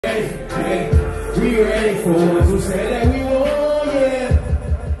life, man. We ready for ones who say that we won, yeah.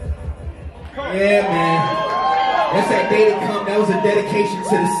 Yeah, man. That's that day to come. That was a dedication to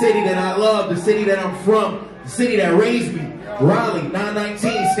the city that I love, the city that I'm from, the city that raised me. Raleigh,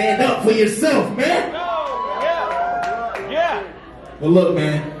 919, stand up for yourself, man. Yeah. But look,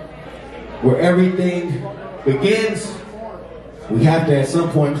 man, where everything begins, we have to at some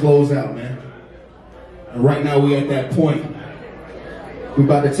point close out, man. And right now we at that point. We're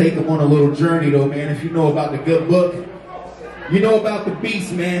about to take them on a little journey though, man. If you know about the good book, you know about the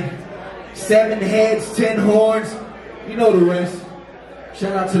beast, man. 7 heads, 10 horns, you know the rest.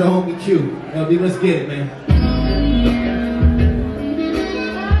 Shout out to the homie Q. LD, let's get it, man.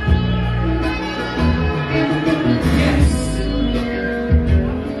 Yes.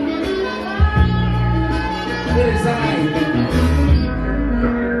 It is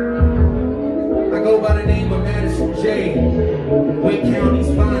I go by the name of Madison Jay, Wake County's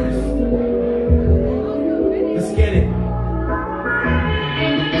finest. Let's get it.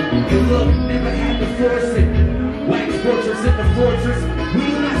 Hey look, never had to force it. Wax fortress in the fortress. We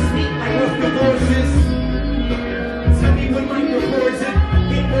do not speak like rough divorces. Tell me when Michael Jordan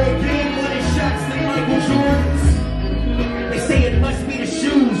hit more game-winning shots than Michael Jordan's. They say it must be the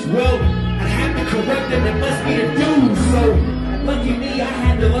shoes. Well, I have to correct them, it must be the dudes. So, lucky me, I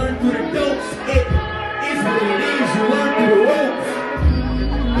had to learn through the dopes. It is what it is, you learn through the ropes.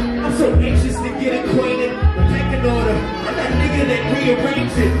 I'm so anxious to get acquainted. The pecking order, I'm that nigga that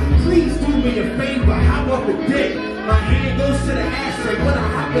rearranged it. Please do me a favor, hop off the dick. My hand goes to the ashtray when I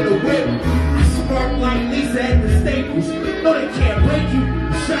hop in the whip. I spark like Lisa at the Staples. No, they can't break you.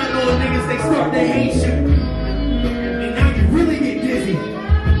 Shine on niggas, they start to hate you. And now you really get dizzy.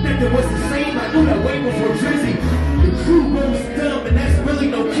 Nothing was the same, I knew that way before Drizzy. The crew rolls dumb and that's really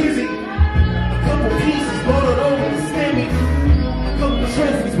no kizzy. A couple pieces ballin' over the stemmy. A couple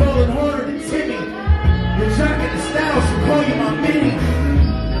trophies ballin' harder than Timmy. You're jocking the styles, you call you my mini.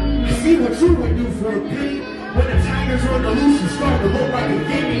 I see what you would do for a penny. When the tigers on the loose, you start to look like a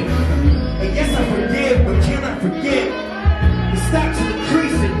gimme. And yes, I forgive, but cannot forget. The stocks will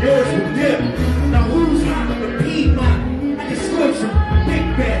increase and yours will dip. Now who's hot on the Piedmont? I can scorch them, big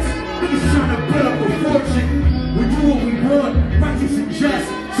bets. Niggas trying to put up a fortune. We do what we want, righteous and just.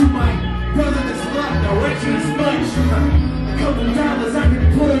 To my brother that's locked, I'll write you this much. A couple dollars I can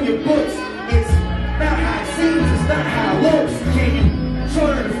put on your books. It's not how it seems, it's not how it looks. Can you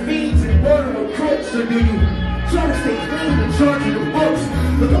charter the feeds and order the crooks? Or do you try to stay clean and charge the books?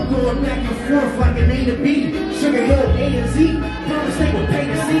 Look, I'm going back and forth like an A to B. Sugar Hill, A and Z. Promise they will pay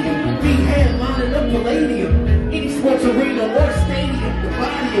to see you. Be headlining up Palladium. Any sports arena or stadium. The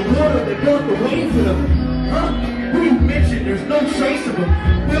body of water that brought the way for them. Huh? Who you mentioned, there's no trace of them.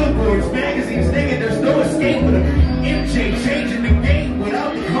 Billboards, magazines, nigga, there's no escape of them. MJ changing the game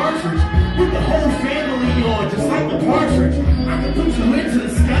without the cartridge. Put the whole family on, just like the partridge. I can put you into the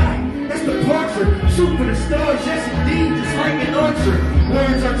sky. That's the departure. Shoot for the stars, yes indeed, just like an archer.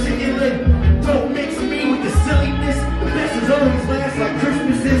 Words articulate, don't mix me with the silliness. The best is always last like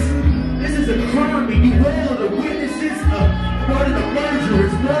Christmases. This is a crime and you all are the witnesses. More than a murder,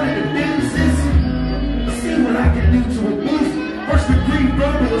 it's more than the businesses. See what I can do to a boost. First degree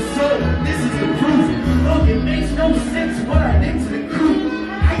verbal assault, this is the proof. Oh, it makes no sense what I did to the crew.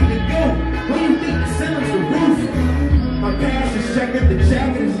 How you to go? What do you think the ceiling's the roof? My past is checkered, the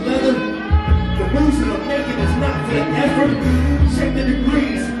jacket is leather. The moves that I'm making is not for the effort. Check the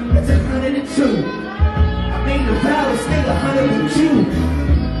degrees, it's 102. I made the vow to stay 100 with you.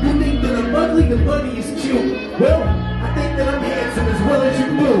 You think that I'm ugly, the money is cute. Well, I think that I'm handsome as well as you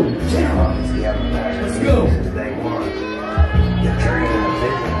do. Let's go.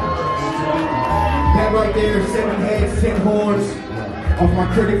 That right there, 7 heads, 10 horns. Off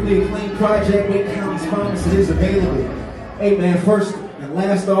my critically acclaimed project, Wake County's finest, it is available. Hey man, first and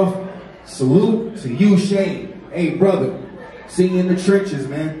last off, salute to you, Shane. Hey brother, seen you in the trenches,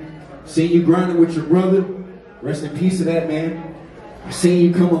 man. Seen you grinding with your brother. Rest in peace to that, man. I seen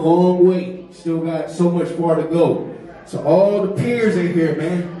you come a long way. Still got so much far to go. So all the peers in here,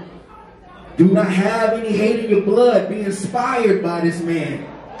 man, do not have any hate in your blood. Be inspired by this man.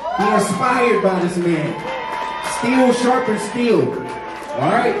 Be inspired by this man. Steel sharpens steel.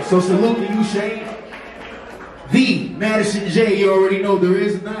 Alright, so salute to you, Shane. The Madison Jay, you already know there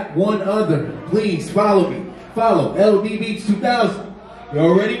is not one other. Please follow me. Follow LD Beats 2000. You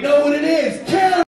already know what it is.